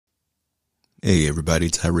Hey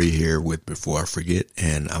everybody, Tyree here with Before I Forget,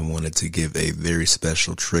 and I wanted to give a very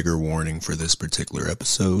special trigger warning for this particular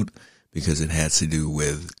episode because it has to do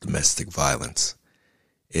with domestic violence.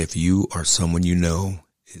 If you or someone you know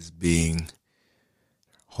is being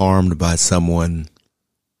harmed by someone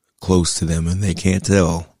close to them and they can't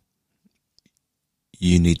tell,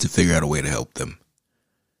 you need to figure out a way to help them.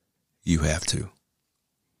 You have to.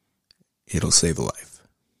 It'll save a life.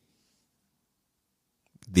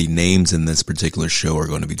 The names in this particular show are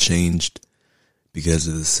going to be changed because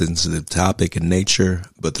of the sensitive topic and nature,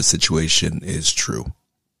 but the situation is true.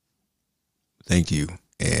 Thank you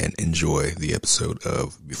and enjoy the episode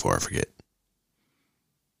of Before I Forget.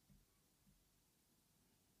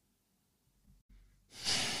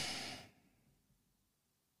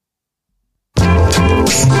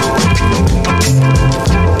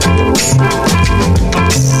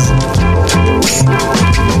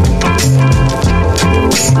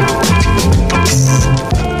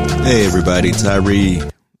 Hey everybody, Tyree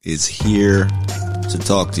is here to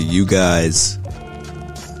talk to you guys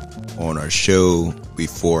on our show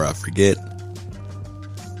Before I Forget.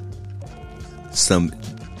 Some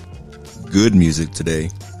good music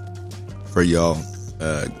today for y'all.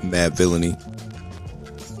 Mad Villainy.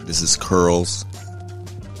 This is Curls.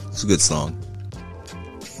 It's a good song.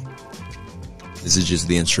 This is just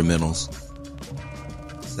the instrumentals.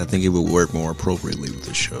 I think it would work more appropriately with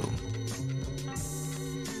the show.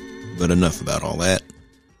 But enough about all that.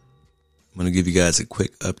 I'm going to give you guys a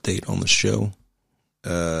quick update on the show.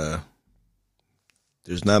 There's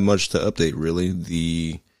not much to update, really.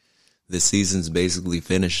 The season's basically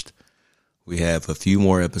finished. We have a few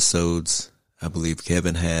more episodes. I believe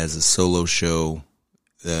Kevin has a solo show.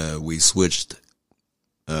 We switched.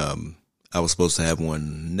 I was supposed to have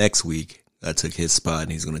one next week. I took his spot,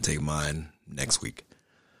 and he's going to take mine next week.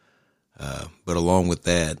 But along with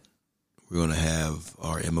that, we're going to have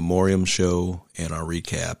our in memoriam show and our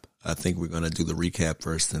recap. I think we're going to do the recap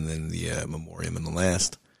first and then the memoriam in the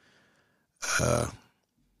last.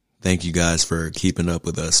 Thank you guys for keeping up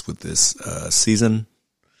with us with this season.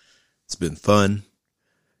 It's been fun.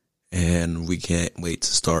 And we can't wait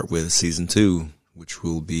to start with season 2, which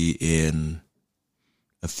will be in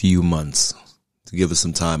a few months, to give us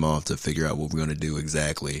some time off to figure out what we're going to do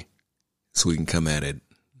exactly so we can come at it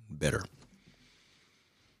better.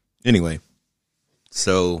 Anyway,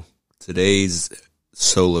 so today's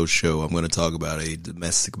solo show, I'm going to talk about a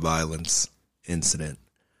domestic violence incident.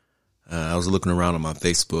 I was looking around on my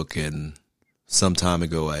Facebook, and some time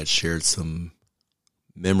ago I had shared some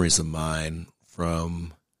memories of mine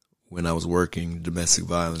from when I was working domestic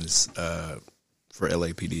violence for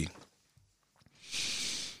LAPD.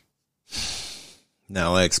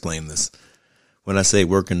 Now, I explain this. When I say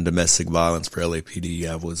working domestic violence for LAPD,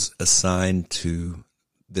 I was assigned to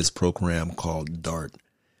this program called DART,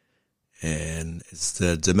 and it's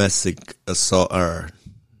the domestic assault, or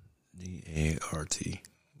D-A-R-T,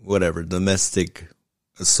 whatever, domestic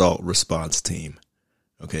assault response team.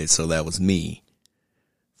 Okay, so that was me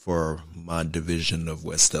for my division of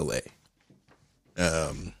West LA.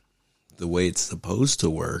 The way it's supposed to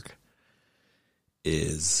work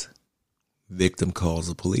is victim calls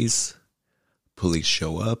the police, police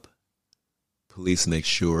show up, police make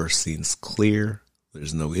sure scene's clear,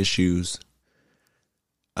 there's no issues.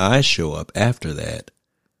 I show up after that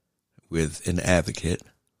with an advocate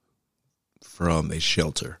from a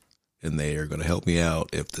shelter, and they are going to help me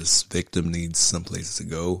out. If this victim needs someplace to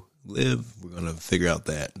go live, we're going to figure out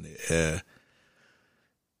that.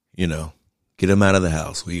 Get them out of the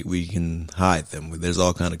house. We can hide them. There's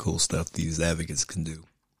all kind of cool stuff these advocates can do.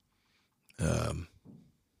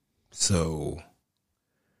 So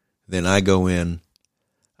then I go in,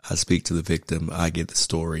 I speak to the victim, I get the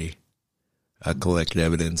story, I collect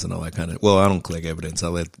evidence and all that kind of, well, I don't collect evidence. I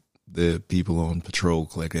let the people on patrol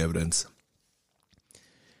collect evidence.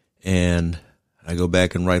 And I go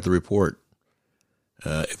back and write the report.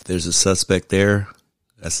 If there's a suspect there,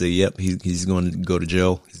 I say, yep, he's going to go to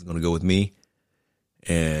jail. He's going to go with me.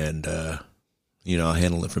 And, I'll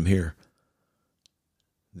handle it from here.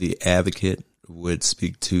 The advocate would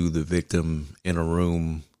speak to the victim in a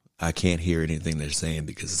room. I can't hear anything they're saying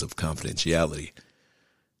because of confidentiality.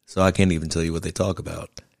 So I can't even tell you what they talk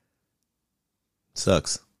about.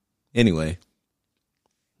 Sucks. Anyway,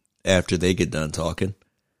 after they get done talking,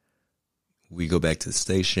 we go back to the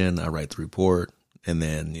station, I write the report, and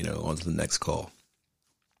then, on to the next call.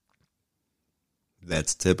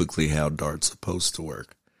 That's typically how DART's supposed to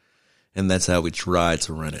work. And that's how we try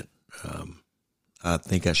to run it. I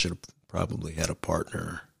think I should have probably had a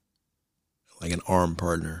partner, like an armed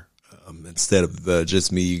partner, instead of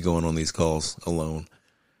just me going on these calls alone.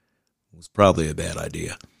 was probably a bad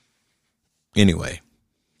idea. Anyway,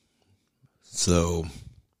 so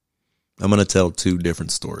I'm going to tell two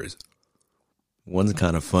different stories. One's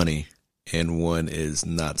kind of funny and one is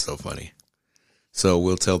not so funny. So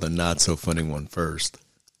we'll tell the not so funny one first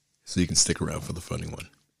so you can stick around for the funny one.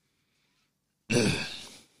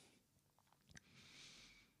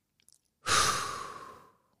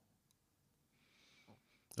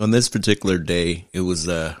 On this particular day, it was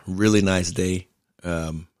a really nice day.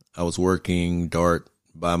 I was working Dart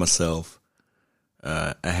by myself.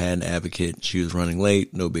 I had an advocate. She was running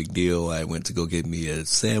late. No big deal. I went to go get me a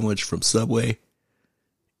sandwich from Subway,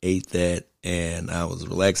 ate that, and I was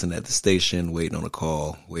relaxing at the station, waiting on a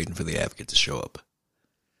call, waiting for the advocate to show up.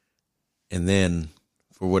 And then,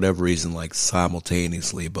 for whatever reason, like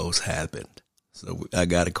simultaneously, both happened. So I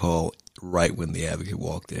got a call right when the advocate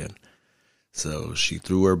walked in. So she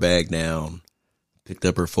threw her bag down, picked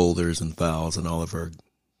up her folders and files and all of her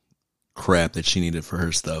crap that she needed for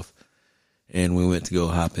her stuff. And we went to go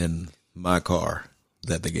hop in my car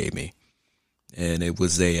that they gave me. And it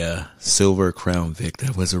was a silver Crown Vic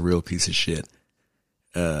that was a real piece of shit.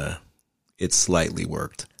 It slightly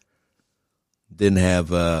worked. Didn't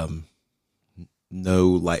have no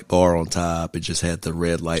light bar on top. It just had the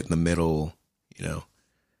red light in the middle. You know,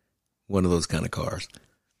 one of those kind of cars.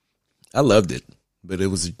 I loved it, but it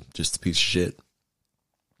was just a piece of shit.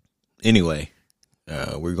 Anyway,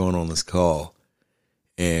 we're going on this call,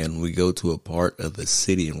 and we go to a part of the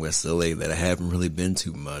city in West LA that I haven't really been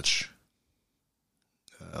to much.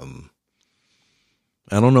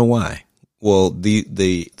 I don't know why. Well,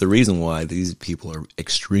 the reason why these people are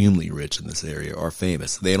extremely rich in this area are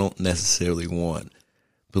famous. They don't necessarily want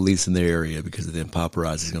police in their area because then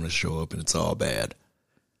paparazzi is going to show up and it's all bad.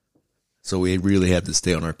 So we really have to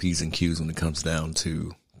stay on our P's and Q's when it comes down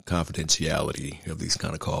to confidentiality of these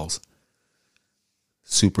kind of calls.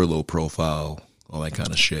 Super low profile, all that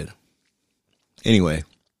kind of shit. Anyway,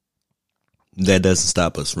 that doesn't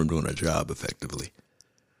stop us from doing our job effectively.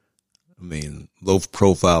 I mean, low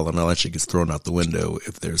profile and all that shit gets thrown out the window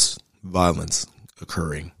if there's violence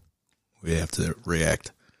occurring. We have to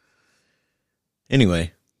react.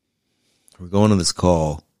 Anyway, we're going on this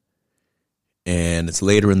call, and it's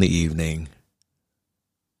later in the evening.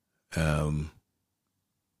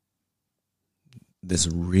 This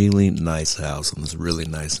really nice house in this really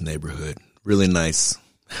nice neighborhood. Really nice.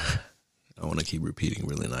 I want to keep repeating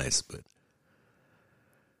really nice, but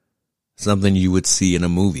something you would see in a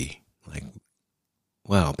movie. Like,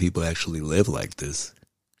 wow, people actually live like this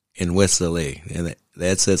in West LA. And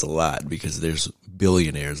that says a lot because there's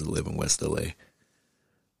billionaires that live in West LA.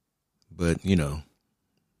 But, you know,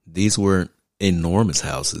 these weren't enormous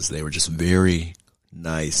houses. They were just very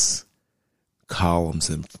nice columns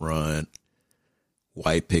in front,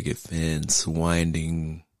 white picket fence,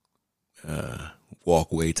 winding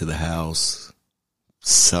walkway to the house,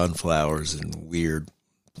 sunflowers and weird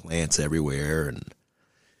plants everywhere, and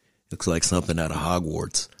looks like something out of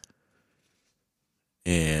Hogwarts.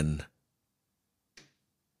 And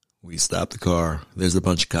we stop the car. There's a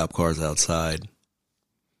bunch of cop cars outside.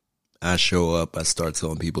 I show up. I start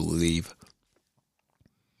telling people to leave.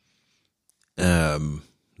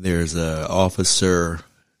 There's a officer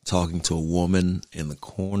talking to a woman in the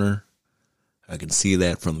corner. I can see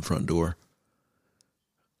that from the front door.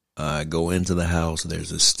 I go into the house.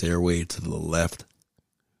 There's a stairway to the left.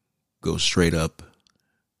 Go straight up.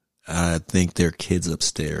 I think there are kids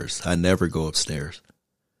upstairs. I never go upstairs.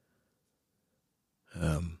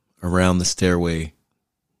 Around the stairway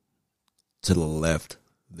to the left,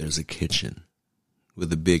 there's a kitchen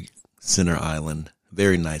with a big center island.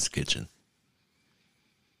 Very nice kitchen.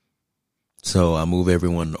 So I move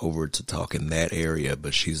everyone over to talk in that area,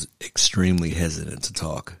 but she's extremely hesitant to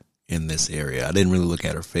talk in this area. I didn't really look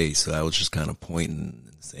at her face, so I was just kind of pointing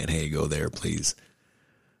and saying, hey, go there, please.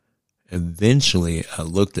 Eventually, I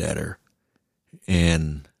looked at her,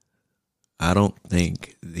 and I don't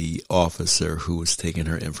think the officer who was taking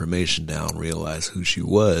her information down realized who she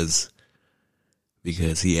was,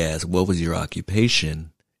 because he asked, what was your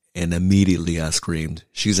occupation? And immediately I screamed,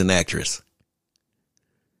 she's an actress.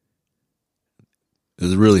 It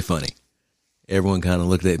was really funny. Everyone kind of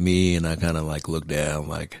looked at me, and I kind of like looked down.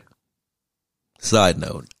 Like, side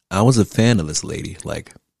note, I was a fan of this lady.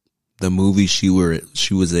 Like, the movies she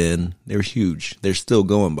was in, they're huge. They're still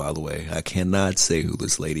going, by the way. I cannot say who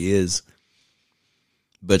this lady is,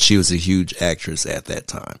 but she was a huge actress at that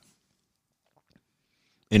time.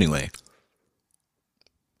 Anyway,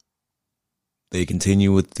 they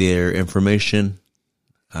continue with their information.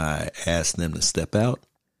 I asked them to step out,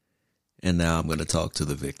 and now I'm going to talk to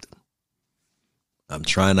the victim. I'm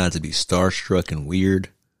trying not to be starstruck and weird,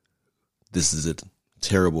 this is a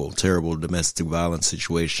terrible, terrible domestic violence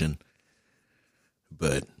situation.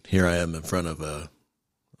 But here I am in front of a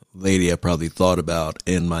lady I probably thought about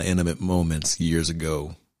in my intimate moments years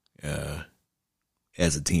ago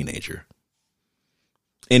as a teenager.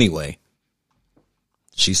 Anyway,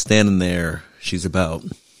 she's standing there. She's about,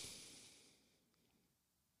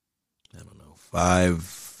 I don't know,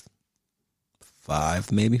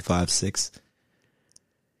 5'5", maybe 5'6".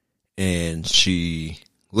 And she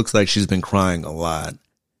looks like she's been crying a lot.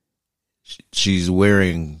 She's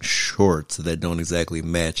wearing shorts that don't exactly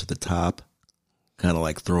match the top, kind of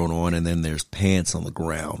like thrown on, and then there's pants on the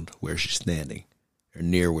ground where she's standing, or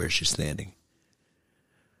near where she's standing.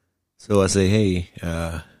 So I say, hey,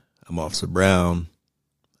 I'm Officer Brown.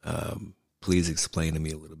 Please explain to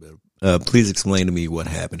me a little bit. Please explain to me what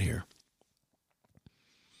happened here.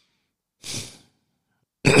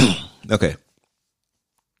 Okay.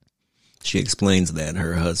 She explains that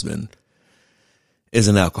her husband is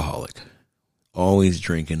an alcoholic, always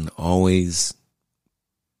drinking, always.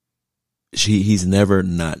 He's never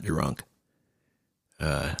not drunk.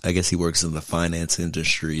 I guess he works in the finance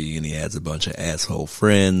industry and he has a bunch of asshole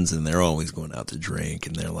friends and they're always going out to drink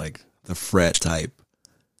and they're like the frat type,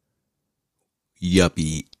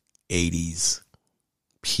 yuppie 80s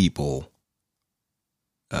people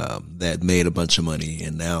that made a bunch of money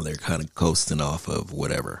and now they're kind of coasting off of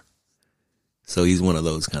whatever. So he's one of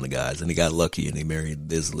those kind of guys, and he got lucky and he married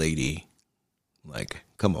this lady. Like,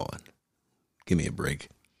 come on, give me a break.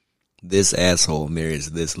 This asshole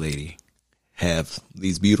marries this lady, have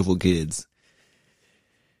these beautiful kids.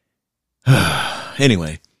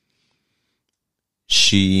 Anyway,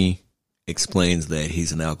 she explains that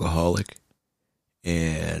he's an alcoholic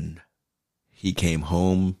and he came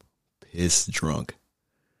home pissed drunk.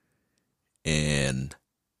 And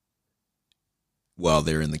while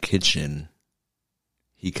they're in the kitchen,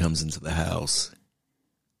 he comes into the house,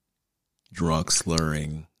 drunk,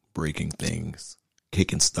 slurring, breaking things,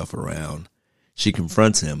 kicking stuff around. She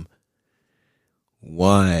confronts him.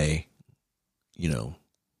 Why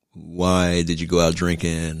did you go out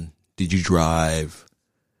drinking? Did you drive?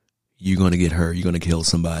 You're going to get hurt. You're going to kill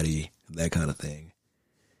somebody. That kind of thing.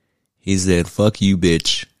 He said, fuck you,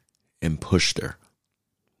 bitch, and pushed her.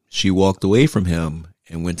 She walked away from him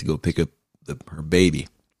and went to go pick up her baby.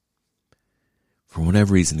 For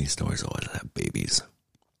whatever reason, these stories always have babies.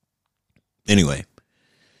 Anyway,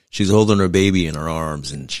 she's holding her baby in her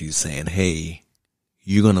arms and she's saying, hey,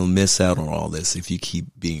 you're going to miss out on all this if you keep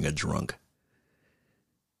being a drunk.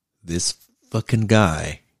 This fucking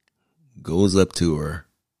guy goes up to her,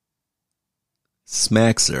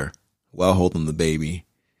 smacks her while holding the baby,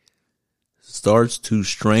 starts to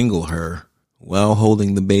strangle her while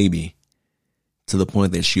holding the baby to the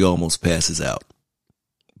point that she almost passes out.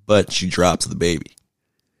 But she drops the baby.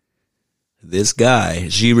 This guy,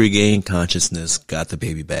 she regained consciousness, got the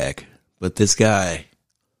baby back. But this guy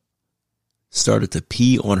started to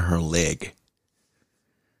pee on her leg.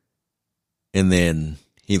 And then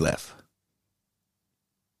he left.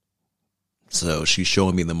 So she's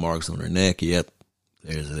showing me the marks on her neck. Yep,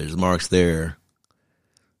 there's marks there.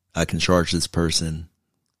 I can charge this person.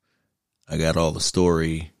 I got all the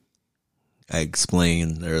story.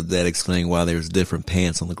 That explained why there's different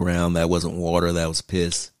pants on the ground. That wasn't water, that was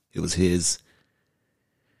piss. It was his.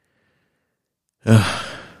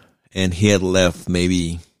 And he had left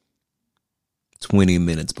maybe 20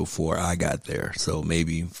 minutes before I got there. So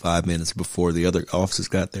maybe 5 minutes before the other officers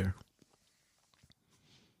got there.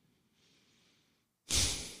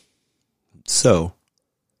 So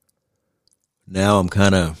now I'm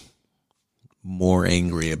kind of more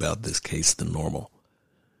angry about this case than normal.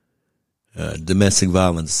 Domestic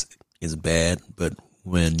violence is bad, but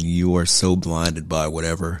when you are so blinded by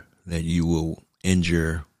whatever that you will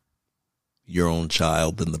injure your own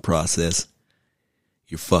child in the process,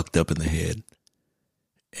 you're fucked up in the head.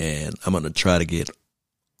 And I'm going to try to get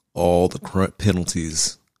all the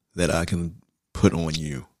penalties that I can put on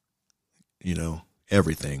you. You know,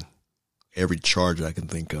 everything. Every charge I can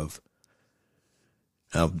think of.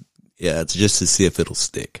 It's just to see if it'll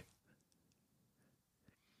stick.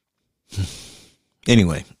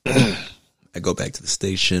 Anyway, I go back to the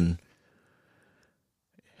station.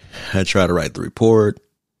 I try to write the report.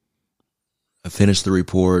 I finish the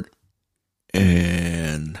report.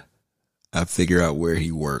 And I figure out where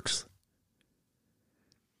he works.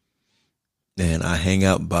 And I hang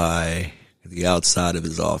out by the outside of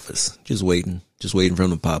his office, just waiting for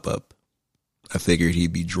him to pop up. I figured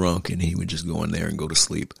he'd be drunk and he would just go in there and go to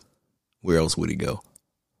sleep. Where else would he go?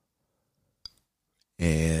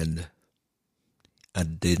 And I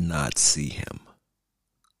did not see him.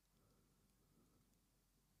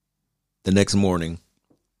 the next morning,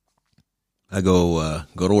 I go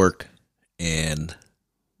to work, and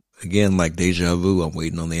again, like deja vu, I'm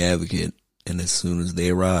waiting on the advocate, and as soon as they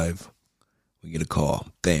arrive, we get a call.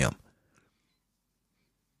 Bam.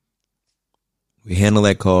 We handle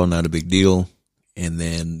that call, not a big deal. And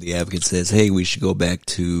then the advocate says, hey, we should go back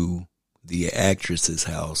to the actress's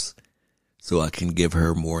house so I can give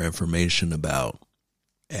her more information about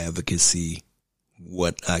advocacy,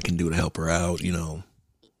 what I can do to help her out. You know,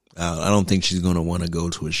 I don't think she's going to want to go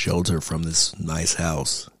to a shelter from this nice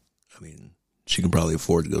house. I mean, she can probably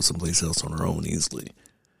afford to go someplace else on her own easily.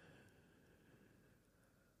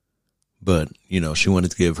 But, you know, she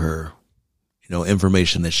wanted to give her, you know,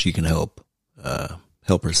 information that she can help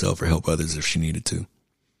herself or help others if she needed to.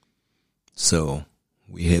 So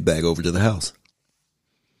we head back over to the house.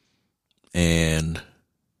 And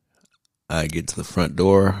I get to the front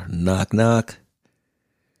door, knock, knock.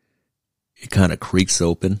 It kind of creaks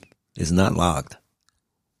open. It's not locked.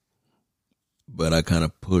 But I kind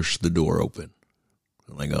of push the door open.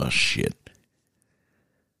 I'm like, oh, shit.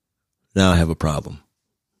 Now I have a problem.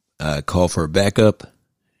 I call for a backup,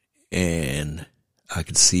 and I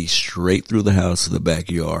could see straight through the house to the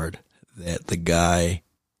backyard that the guy,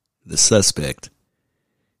 the suspect,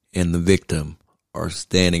 and the victim are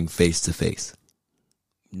standing face to face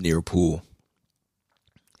near a pool.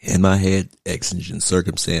 In my head, exigent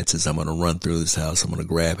circumstances, I'm going to run through this house. I'm going to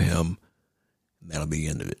grab him. And that'll be the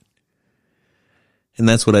end of it. And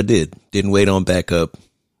that's what I did. Didn't wait on backup.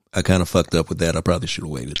 I kind of fucked up with that. I probably should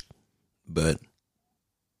have waited. But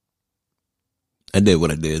I did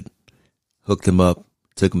what I did. Hooked him up.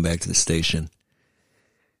 Took him back to the station.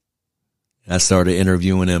 I started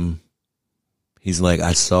interviewing him. He's like,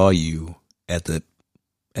 I saw you at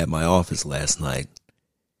my office last night.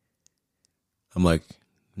 I'm like,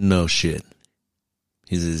 no shit.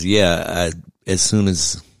 He says, yeah, as soon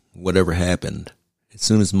as whatever happened, as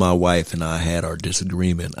soon as my wife and I had our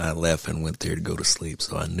disagreement, I left and went there to go to sleep.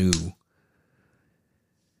 So I knew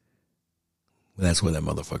that's where that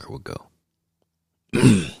motherfucker would go.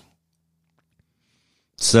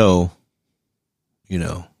 So, you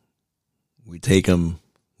know, we take him,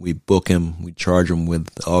 we book him, we charge him with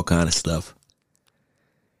all kind of stuff.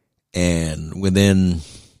 And within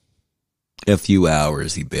a few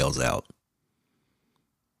hours, he bails out.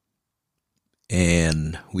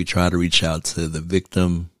 And we try to reach out to the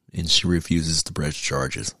victim, and she refuses to press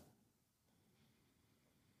charges.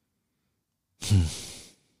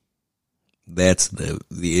 That's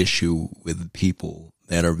the issue with people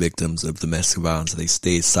that are victims of domestic violence. They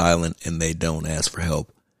stay silent and they don't ask for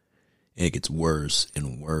help. And it gets worse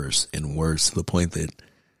and worse and worse to the point that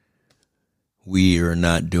we are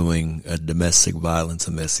not doing a domestic violence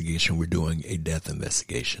investigation. We're doing a death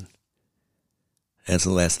investigation. That's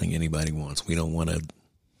the last thing anybody wants. We don't want to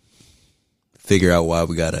figure out why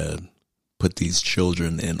we got to put these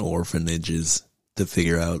children in orphanages to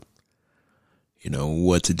figure out, you know,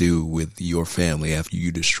 what to do with your family after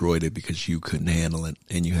you destroyed it because you couldn't handle it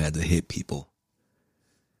and you had to hit people.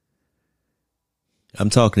 I'm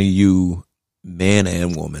talking to you, man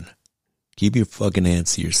and woman. Keep your fucking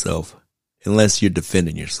hands to yourself unless you're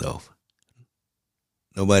defending yourself.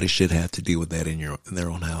 Nobody should have to deal with that in their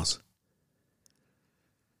own house.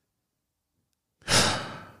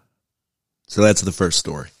 So that's the first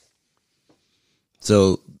story.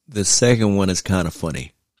 So the second one is kind of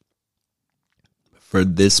funny. For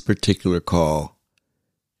this particular call,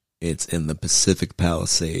 it's in the Pacific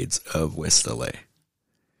Palisades of West LA.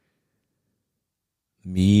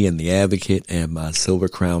 Me and the advocate and my Silver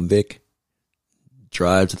Crown Vic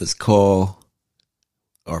drive to this call.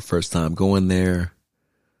 Our first time going there.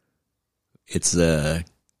 It's a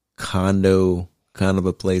condo, kind of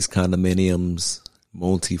a place, condominiums,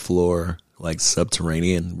 multi-floor, like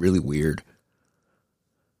subterranean, really weird.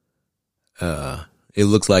 It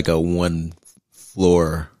looks like a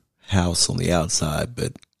one-floor house on the outside,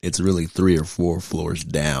 but it's really 3 or 4 floors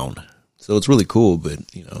down. So it's really cool, but,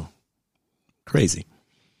 you know, crazy.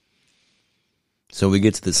 So we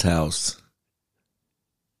get to this house,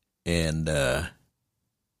 and I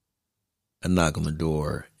knock on the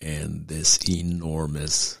door, and this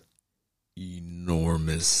enormous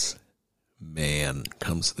man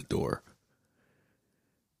comes to the door.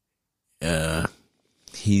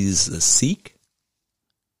 He's a Sikh.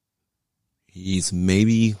 He's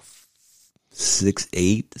maybe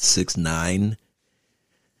 6'8", 6'9".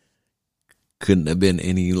 Couldn't have been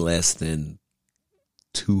any less than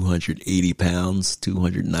 280 pounds,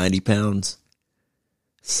 290 pounds.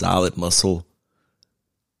 Solid muscle.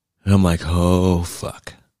 And I'm like, oh,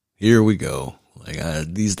 fuck. Here we go. Like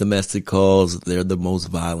these domestic calls, they're the most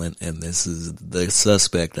violent, and this is the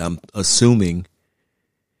suspect. I'm assuming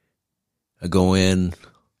I go in,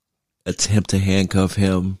 attempt to handcuff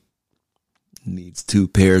him, needs 2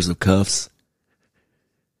 pairs of cuffs,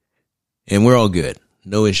 and we're all good.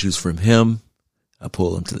 No issues from him. I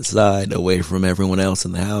pull him to the side, away from everyone else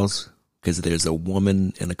in the house, because there's a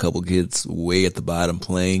woman and a couple kids way at the bottom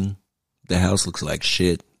playing. The house looks like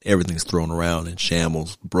shit. Everything's thrown around in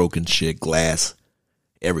shambles, broken shit, glass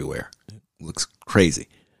everywhere. It looks crazy.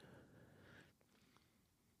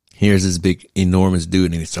 Here's this big, enormous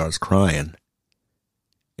dude, and he starts crying.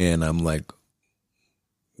 And I'm like,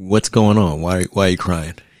 what's going on? Why are you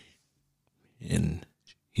crying? And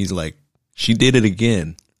he's like, she did it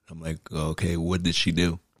again. I'm like, okay, what did she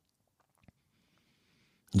do?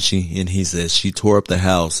 And he says, she tore up the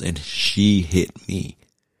house and she hit me.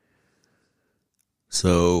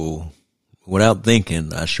 So without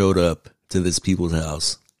thinking, I showed up to this people's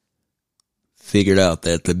house, figured out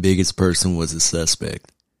that the biggest person was a suspect,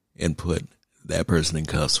 and put that person in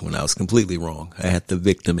cuffs when I was completely wrong. I had the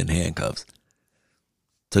victim in handcuffs.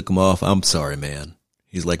 Took him off. I'm sorry, man.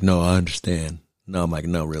 He's like, no, I understand. No, I'm like,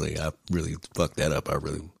 no, really, I really fucked that up. I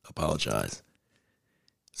really apologize.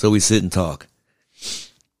 So we sit and talk.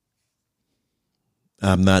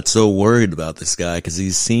 I'm not so worried about this guy because he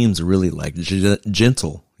seems really like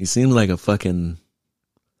gentle. He seems like a fucking,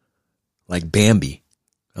 like Bambi.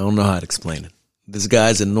 I don't know how to explain it. This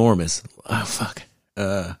guy's enormous. Oh, fuck.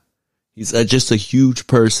 He's just a huge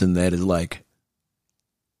person that is like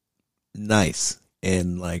nice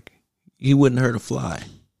and like he wouldn't hurt a fly.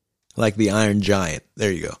 Like the Iron Giant.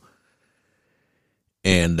 There you go.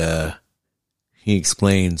 And he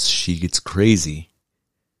explains she gets crazy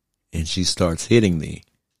and she starts hitting me.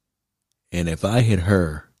 And if I hit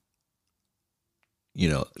her, you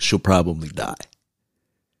know, she'll probably die.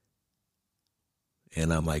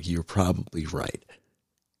 And I'm like, you're probably right.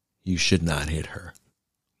 You should not hit her.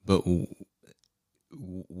 But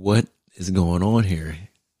what is going on here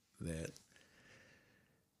that,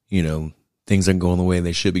 you know, things aren't going the way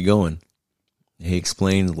they should be going? He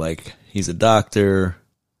explains like he's a doctor.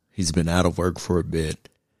 He's been out of work for a bit.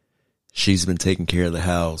 She's been taking care of the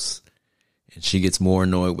house and she gets more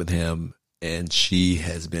annoyed with him and she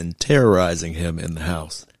has been terrorizing him in the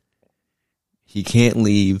house. He can't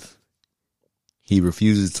leave. He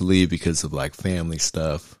refuses to leave because of like family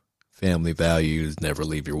stuff, family values, never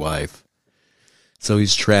leave your wife. So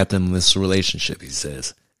he's trapped in this relationship, he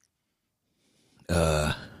says.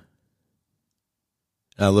 I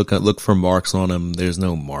look for marks on him. There's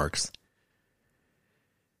no marks.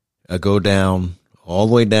 I go down, all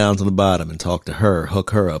the way down to the bottom and talk to her,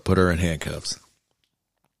 hook her up, put her in handcuffs.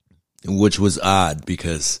 Which was odd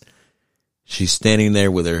because she's standing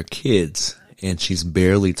there with her kids and she's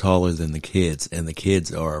barely taller than the kids. And the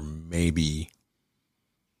kids are maybe,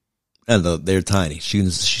 I don't know, they're tiny.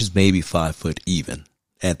 She's maybe 5 foot even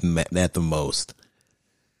at the most.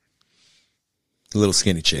 A little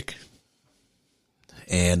skinny chick.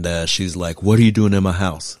 And she's like, what are you doing in my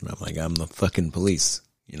house? And I'm like, I'm the fucking police.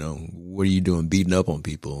 You know, what are you doing beating up on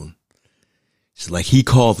people? And she's like, he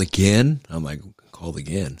called again? I'm like, called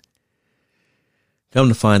again? Come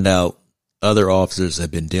to find out, other officers have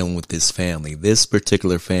been dealing with this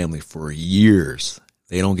particular family for years.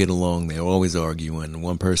 They don't get along. They're always arguing.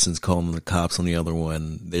 One person's calling the cops on the other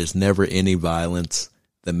one. There's never any violence.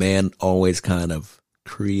 The man always kind of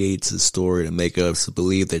creates a story to make us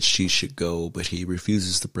believe that she should go, but he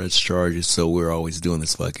refuses to press charges. So we're always doing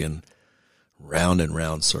this fucking round and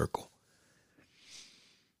round circle.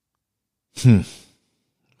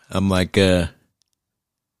 I'm like, I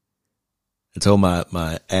told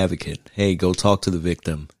my advocate, hey, go talk to the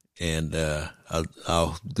victim and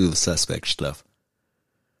I'll do the suspect stuff.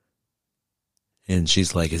 And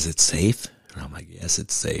she's like, is it safe? And I'm like, yes,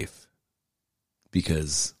 it's safe.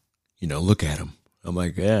 Because, you know, look at him. I'm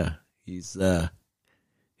like, yeah, he's a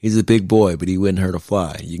big boy, but he wouldn't hurt a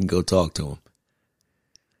fly. You can go talk to him.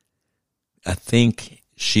 I think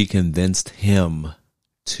she convinced him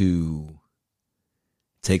to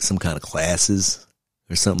take some kind of classes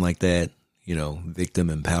or something like that. You know, victim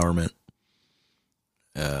empowerment.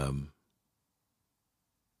 That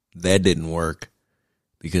didn't work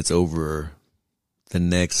because over the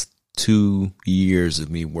next 2 years of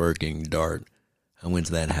me working DART, I went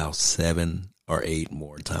to that house 7 or 8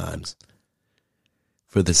 more times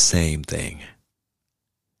for the same thing.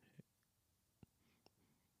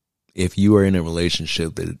 If you are in a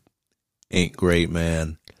relationship that ain't great,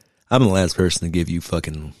 man, I'm the last person to give you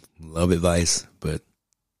fucking love advice, but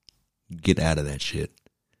get out of that shit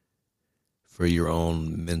for your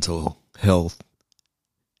own mental health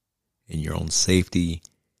in your own safety,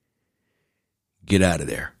 get out of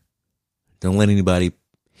there. Don't let anybody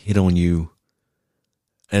hit on you.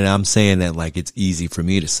 And I'm saying that like it's easy for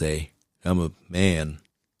me to say. I'm a man.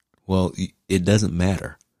 Well, it doesn't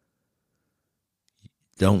matter.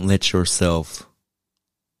 Don't let yourself,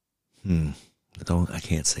 I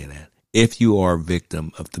can't say that. If you are a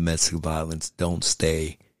victim of domestic violence, don't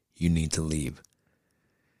stay. You need to leave.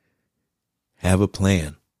 Have a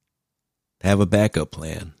plan. Have a backup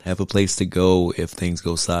plan. Have a place to go if things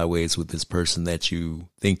go sideways with this person that you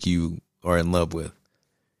think you are in love with.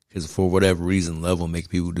 Because for whatever reason, love will make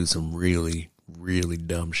people do some really, really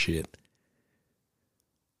dumb shit.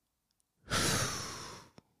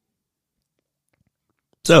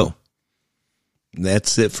 So,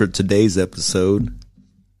 that's it for today's episode.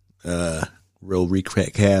 Real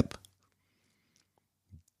recap.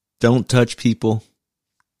 Don't touch people.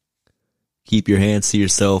 Keep your hands to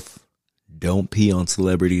yourself. Don't pee on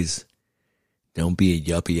celebrities. Don't be a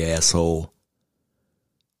yuppie asshole.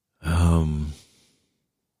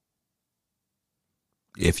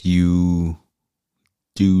 If you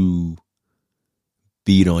do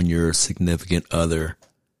beat on your significant other,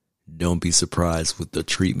 don't be surprised with the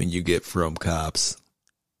treatment you get from cops.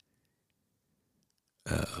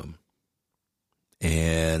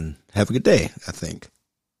 And have a good day, I think.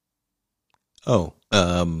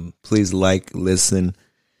 Please like, listen,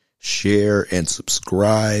 share, and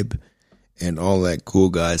subscribe, and all that cool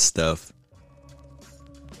guy stuff.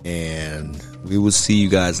 And we will see you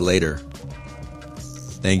guys later.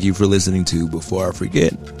 Thank you for listening to Before I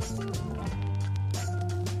Forget.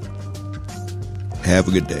 Have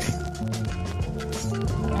a good day.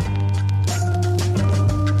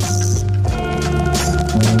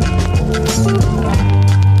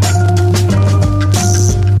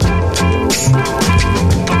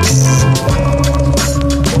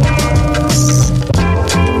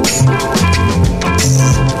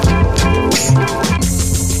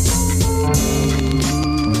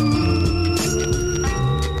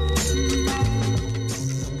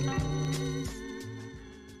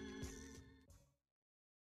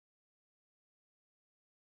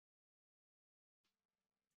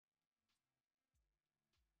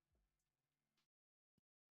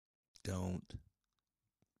 Don't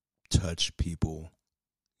touch people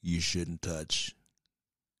you shouldn't touch.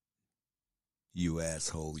 You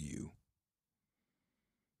asshole, you.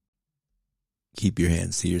 Keep your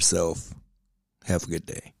hands to yourself. Have a good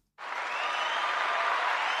day.